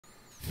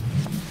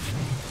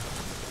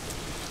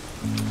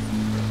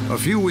A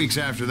few weeks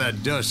after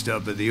that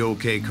dust-up at the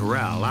OK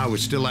Corral, I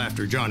was still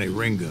after Johnny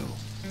Ringo.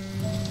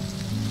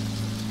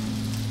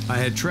 I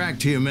had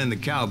tracked him and the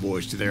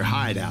cowboys to their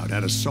hideout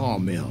at a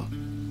sawmill,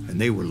 and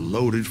they were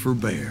loaded for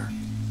bear.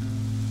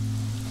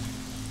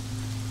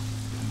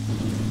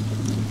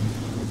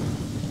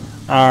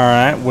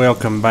 Alright,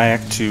 welcome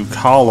back to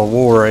Call of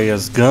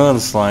Juarez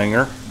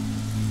Gunslinger.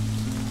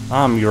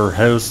 I'm your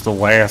host, the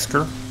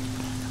Wasker,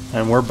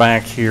 and we're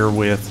back here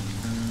with,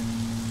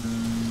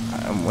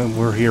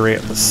 we're here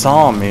at the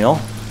Sawmill.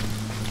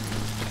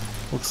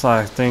 Looks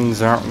like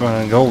things aren't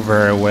going to go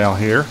very well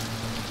here,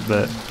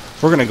 but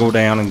we're going to go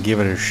down and give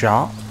it a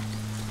shot.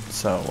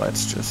 So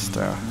let's just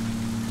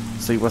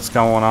see what's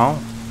going on.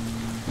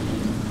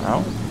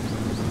 Oh.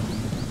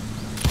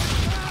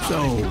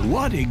 So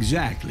what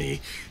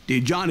exactly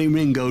did Johnny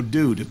Ringo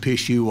do to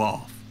piss you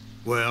off?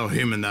 Well,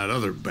 him and that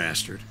other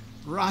bastard.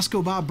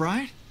 Roscoe Bob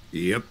Bryant?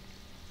 Yep.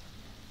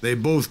 They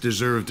both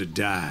deserve to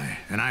die,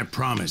 and I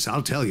promise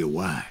I'll tell you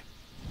why.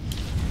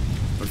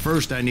 But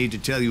first I need to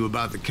tell you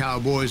about the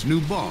Cowboys'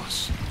 new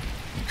boss,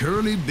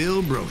 Curly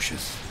Bill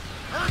Brocious.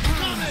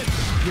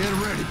 Get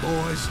ready,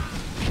 boys.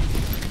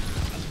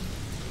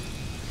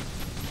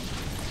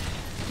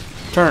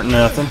 Turnt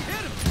nothing.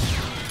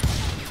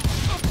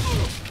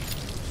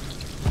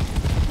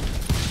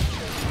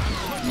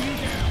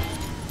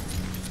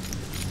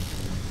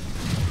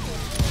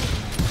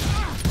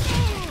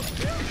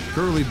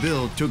 Curly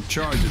Bill took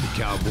charge of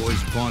the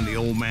Cowboys upon the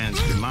old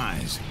man's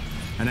demise,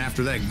 and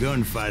after that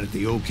gunfight at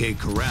the OK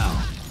Corral,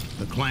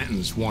 the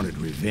Clantons wanted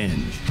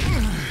revenge.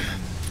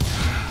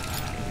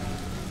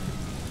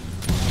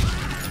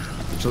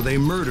 So they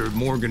murdered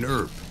Morgan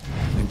Earp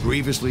and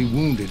grievously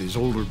wounded his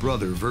older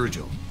brother,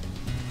 Virgil.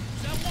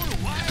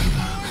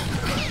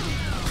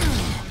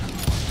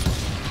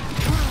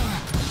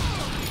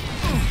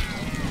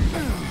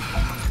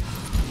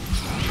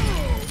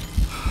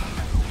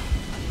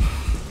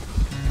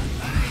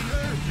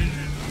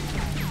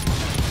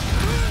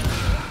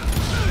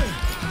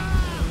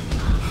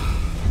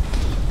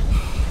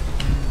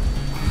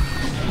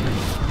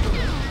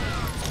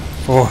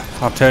 Oh,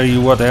 I'll tell you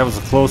what, that was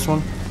a close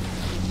one.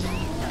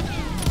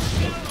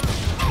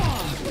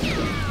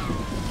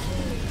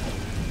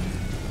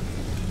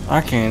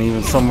 I can't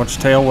even so much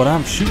tell what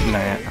I'm shooting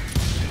at.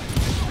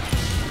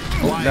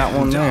 Oh, got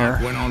one there.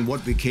 Went on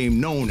what became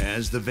known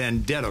as the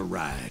Vendetta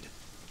Ride,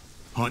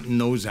 hunting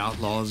those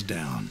outlaws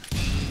down.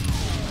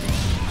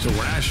 So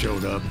when I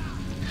showed up,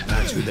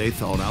 that's who they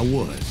thought I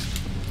was.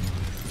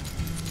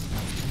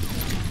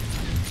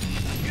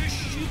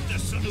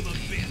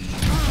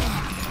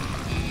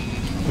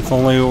 If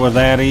only it were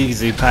that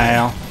easy,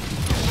 pal.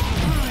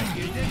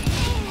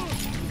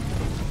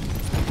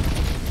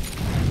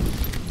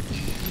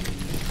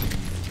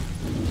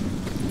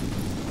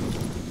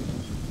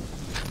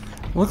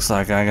 Looks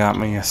like I got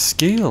me a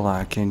skill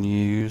I can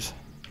use.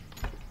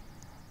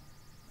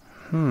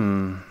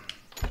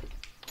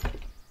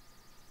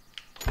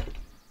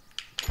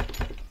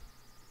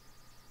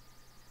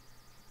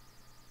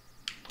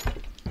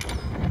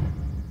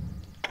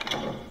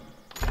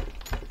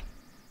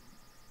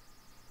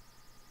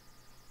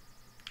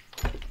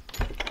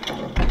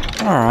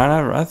 Alright,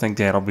 I think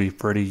that'll be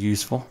pretty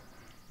useful.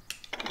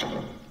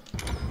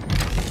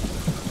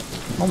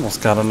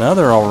 Almost got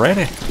another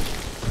already.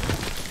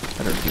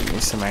 Better give me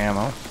some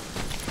ammo.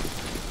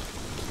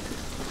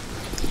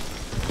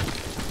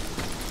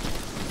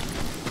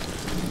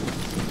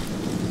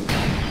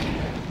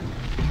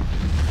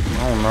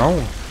 Oh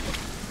no.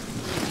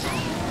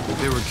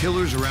 There were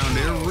killers around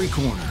every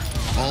corner,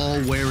 all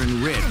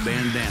wearing red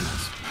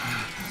bandanas.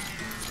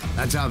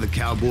 That's how the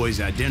Cowboys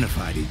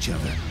identified each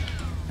other.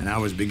 And I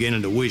was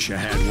beginning to wish I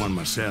had one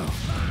myself.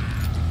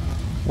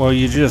 Well,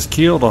 you just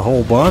killed a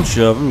whole bunch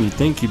of them. You'd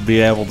think you'd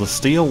be able to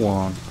steal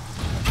one.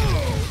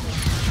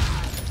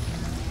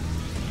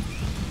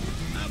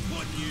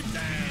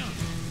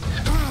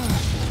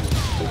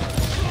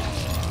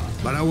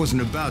 But I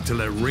wasn't about to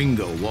let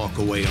Ringo walk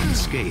away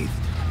unscathed.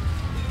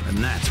 And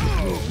that's what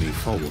drove me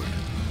forward.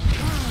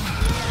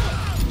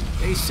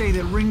 They say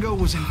that Ringo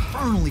was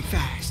infernally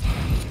fast.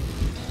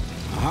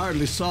 I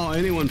hardly saw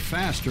anyone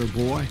faster,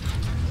 boy.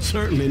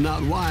 Certainly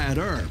not Wyatt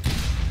Earp.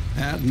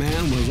 That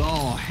man was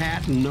all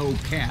hat and no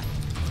cap.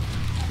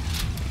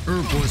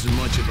 Earp wasn't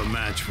much of a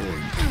match for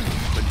him,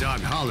 but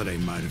Doc Holliday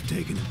might have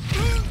taken it.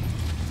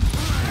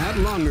 That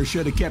Lunger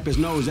should have kept his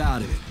nose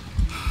out of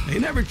it. They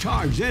never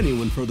charged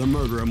anyone for the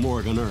murder of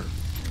Morgan Earp.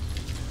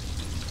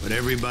 But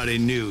everybody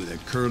knew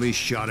that Curly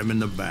shot him in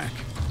the back.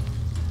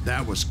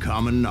 That was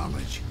common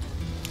knowledge.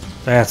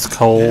 That's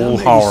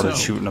cold-hearted,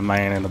 shooting a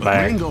man in the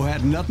back. Ringo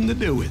had nothing to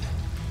do with it.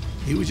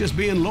 He was just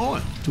being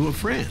loyal to a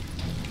friend.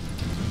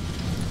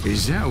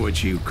 Is that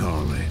what you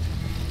call it?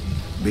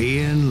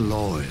 Being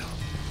loyal?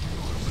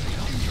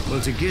 Well,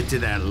 to get to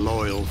that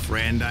loyal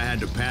friend, I had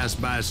to pass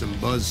by some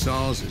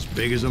buzzsaws as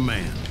big as a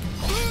man.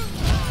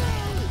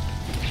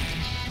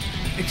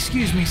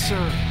 Excuse me, sir. I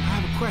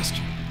have a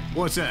question.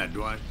 What's that,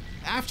 Dwight?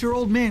 After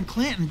old man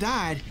Clanton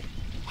died,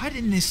 why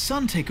didn't his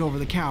son take over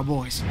the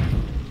Cowboys?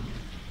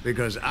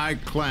 Because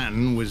Ike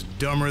Clanton was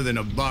dumber than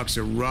a box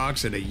of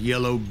rocks and a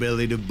yellow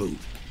belly to boot.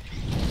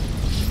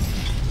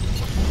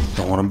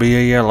 Don't want to be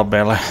a yellow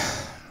belly.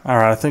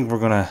 Alright, I think we're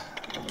gonna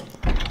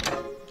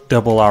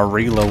double our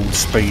reload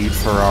speed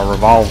for our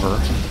revolver.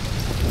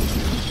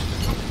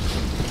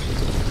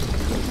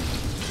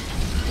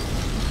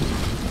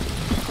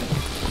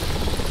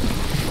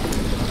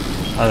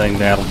 I think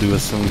that'll do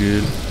us some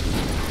good.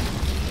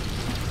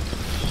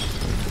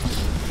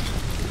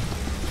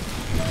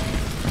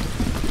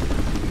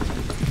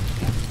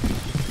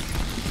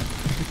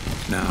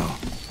 Now,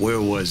 where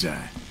was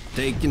I?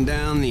 Taking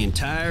down the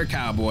entire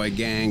cowboy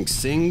gang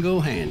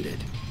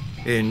single-handed.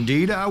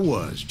 Indeed I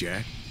was,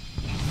 Jack.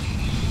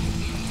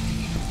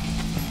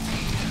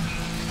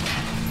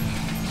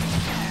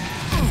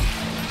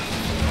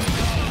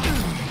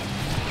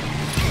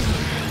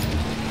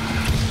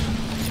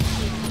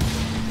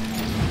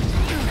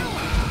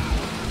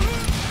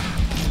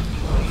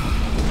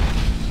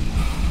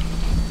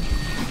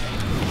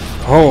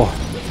 Oh,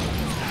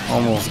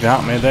 almost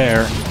got me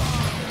there.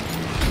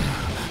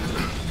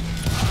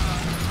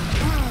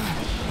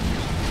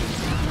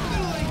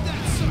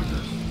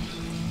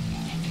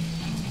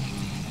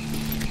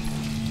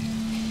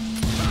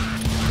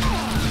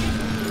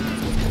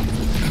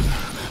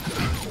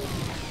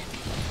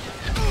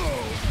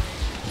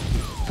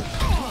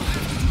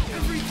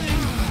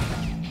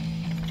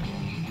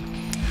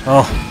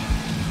 Oh,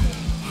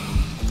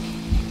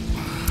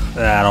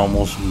 that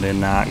almost did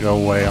not go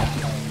well.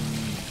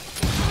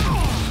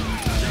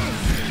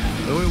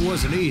 Though it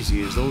wasn't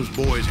easy, as those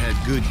boys had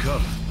good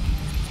cover.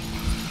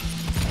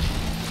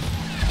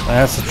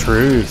 That's the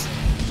truth.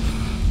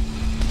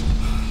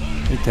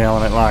 You're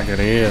telling it like it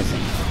is.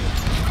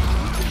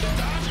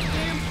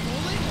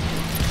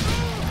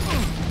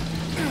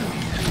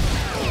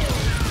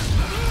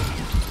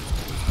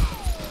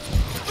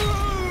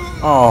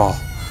 Oh,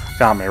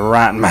 got me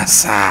right in my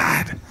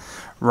side.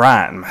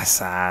 Right in my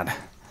side.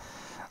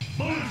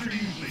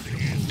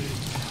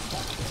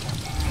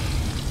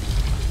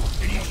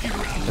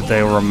 If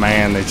they were a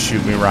man, they'd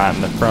shoot me right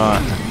in the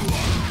front.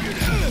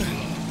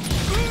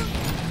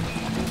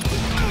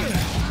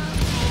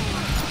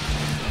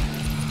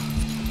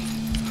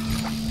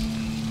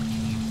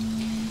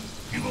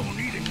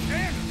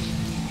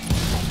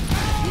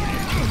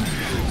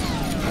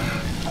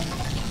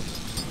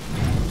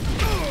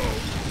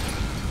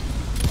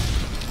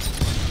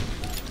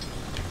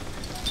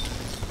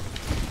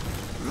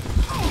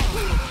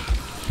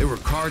 There were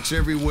carts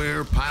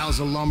everywhere, piles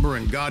of lumber,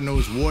 and God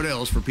knows what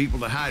else for people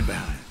to hide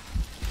behind.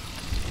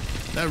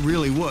 That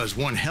really was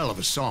one hell of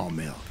a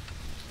sawmill.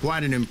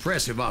 Quite an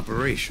impressive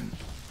operation.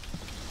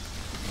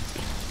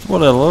 That's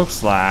what it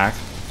looks like.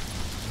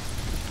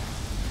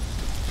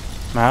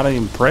 Mighty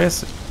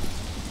impressive.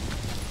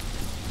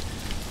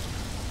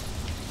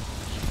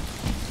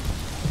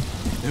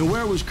 And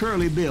where was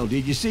Curly Bill?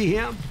 Did you see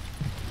him?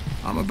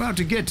 I'm about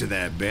to get to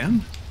that,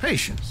 Ben.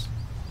 Patience.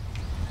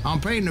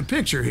 I'm painting a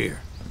picture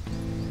here.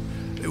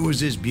 There was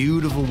this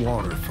beautiful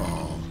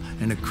waterfall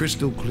and a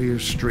crystal clear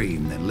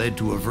stream that led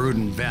to a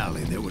verdant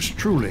valley that was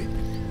truly...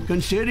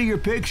 Consider your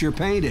picture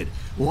painted.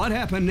 What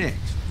happened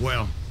next?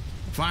 Well,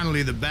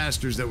 finally the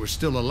bastards that were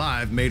still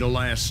alive made a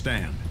last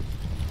stand.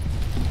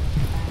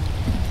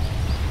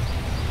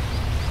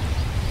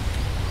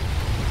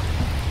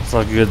 It's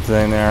a good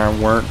thing there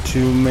weren't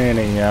too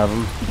many of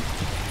them.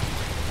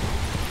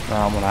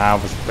 Not when I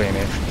was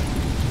finished.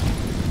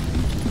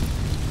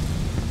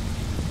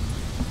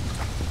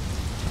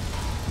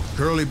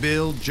 Curly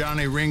Bill,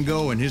 Johnny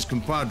Ringo, and his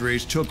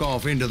compadres took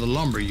off into the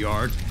lumber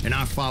yard, and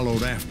I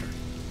followed after.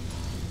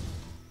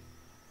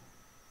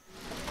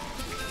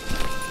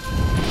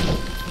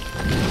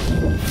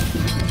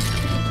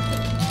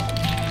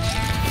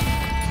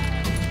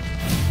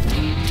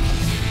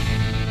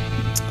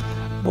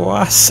 Boy,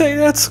 I say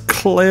that's a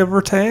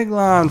clever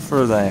tagline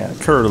for that,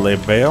 Curly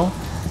Bill.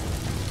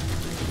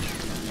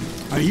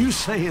 Are you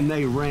saying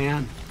they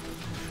ran?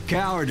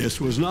 Cowardice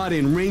was not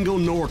in Ringo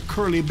nor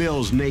Curly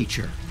Bill's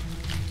nature.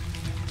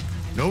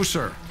 No,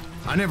 sir.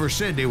 I never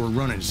said they were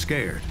running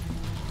scared.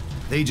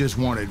 They just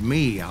wanted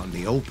me out in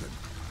the open.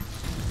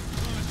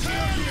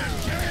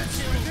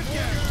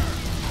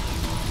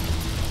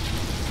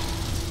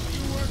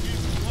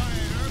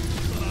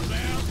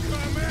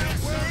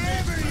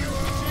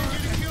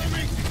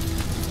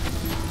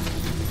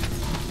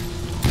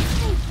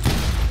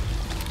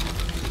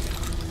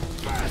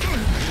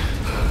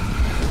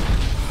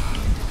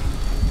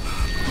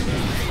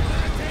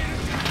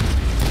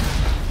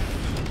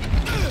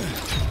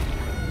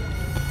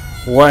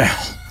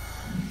 Well,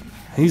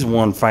 he's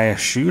one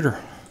fast shooter.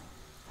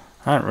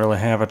 I don't really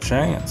have a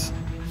chance.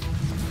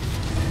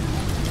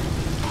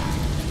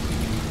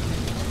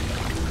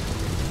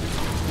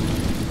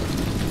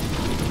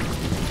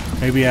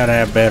 Maybe I'd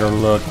have better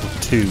luck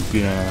with two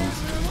guns.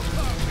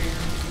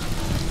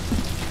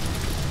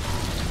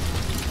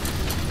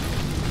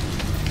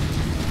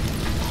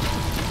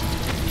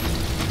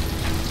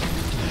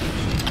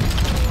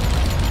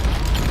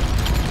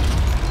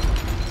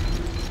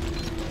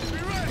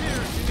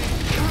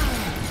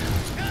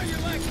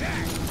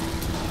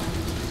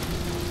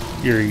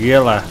 You're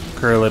yellow,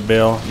 Curly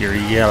Bill. You're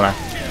yellow.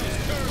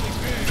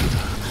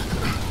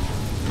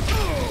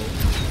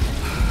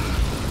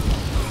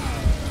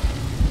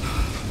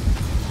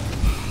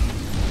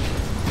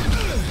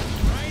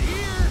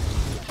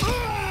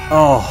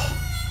 Oh,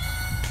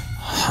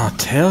 I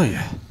tell you,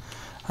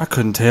 I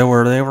couldn't tell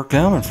where they were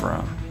coming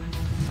from.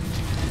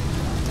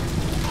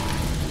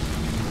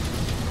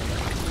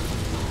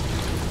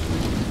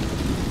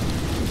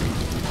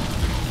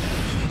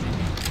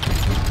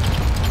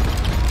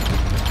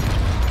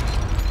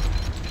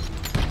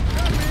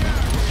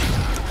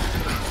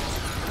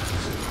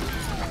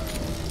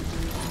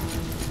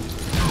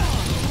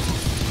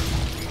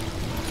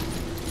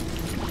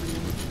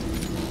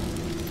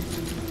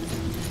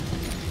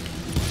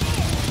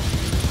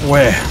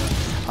 Well,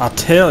 I'll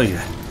tell you,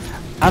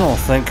 I don't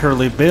think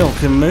Curly Bill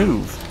can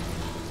move.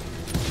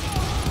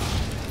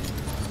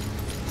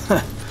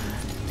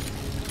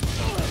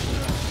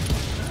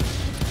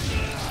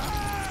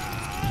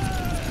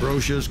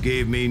 Brocious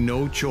gave me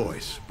no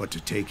choice but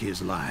to take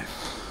his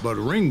life. But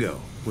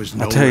Ringo was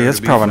nowhere I tell you, it's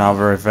to be probably found. not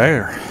very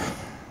fair.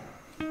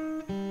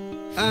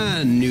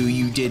 I knew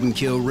you didn't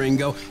kill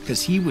Ringo,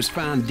 because he was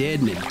found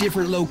dead in a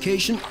different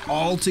location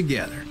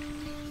altogether.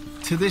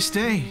 To this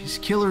day, his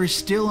killer is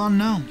still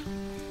unknown.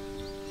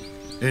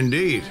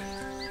 Indeed.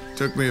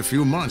 Took me a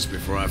few months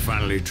before I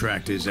finally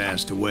tracked his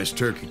ass to West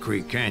Turkey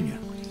Creek Canyon.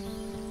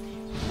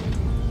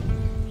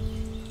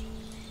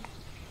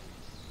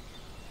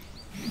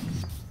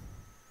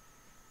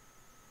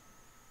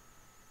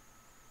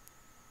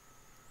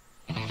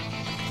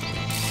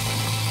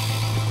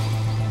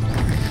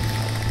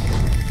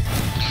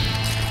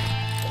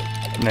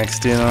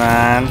 Next in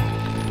line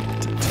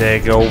to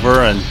take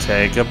over and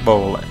take a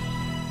bullet.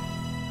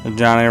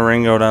 Johnny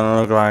Ringo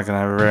doesn't look like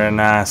a very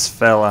nice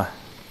fella.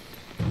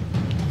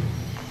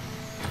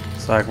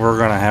 It's like we're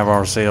gonna have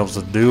ourselves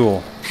a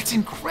duel. That's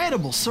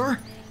incredible, sir.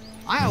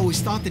 I always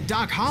thought that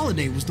Doc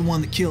Holliday was the one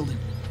that killed him.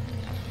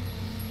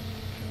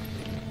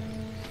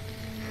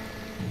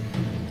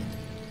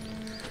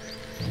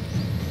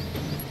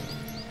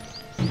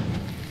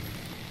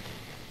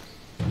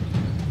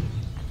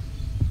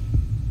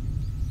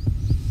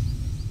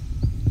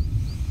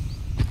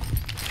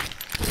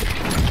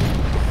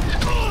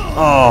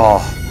 Oh,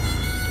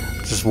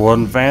 just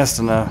wasn't fast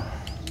enough.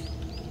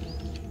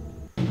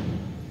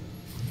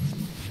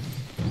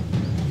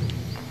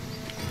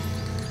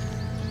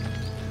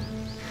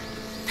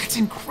 That's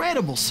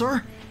incredible,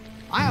 sir.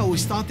 I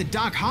always thought that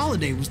Doc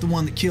Holliday was the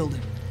one that killed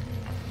him.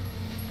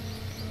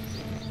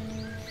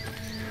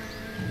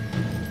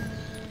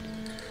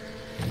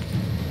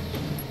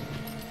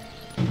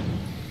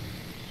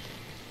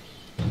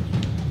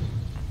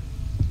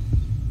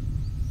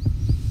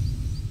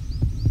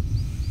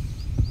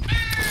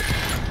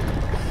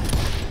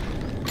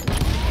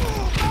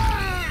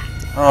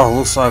 Oh,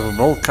 looks like we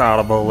both caught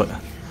a bullet.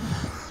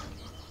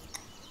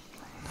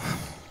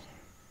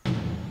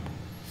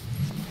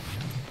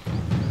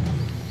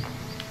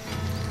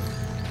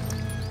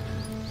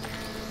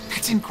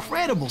 That's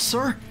incredible,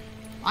 sir.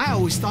 I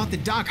always thought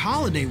that Doc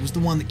Holliday was the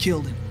one that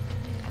killed him.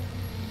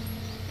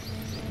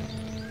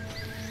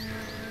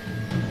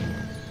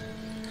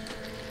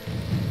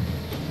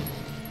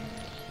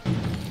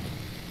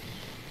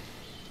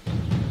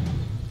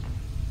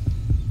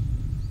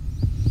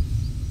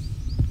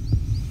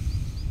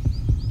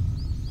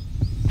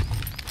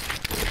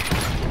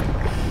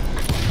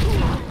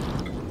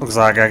 Looks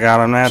like I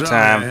got him that Sorry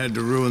time. I had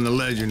to ruin the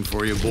legend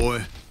for you,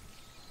 boy.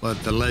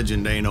 But the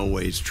legend ain't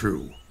always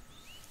true.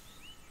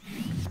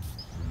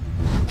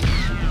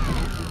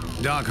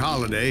 Doc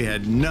Holliday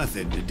had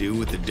nothing to do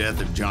with the death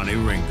of Johnny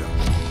Ringo.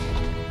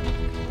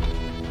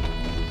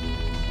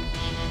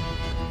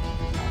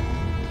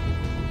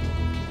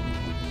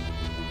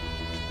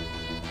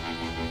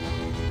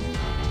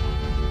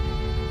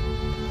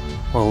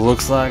 Well,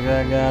 looks like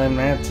I got him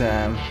that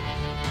time.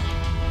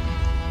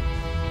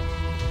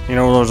 You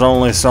know, there's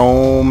only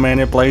so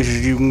many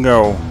places you can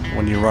go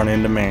when you run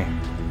into me.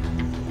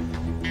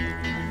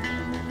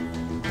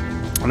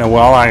 Now,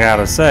 all I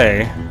gotta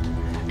say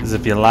is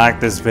if you like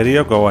this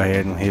video, go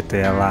ahead and hit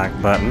that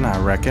like button, I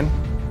reckon.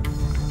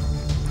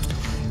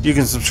 You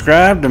can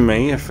subscribe to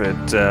me if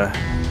it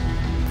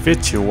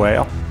fits you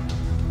well.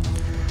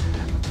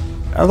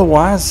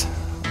 Otherwise,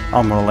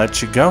 I'm gonna let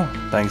you go.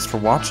 Thanks for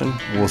watching.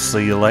 We'll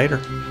see you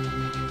later.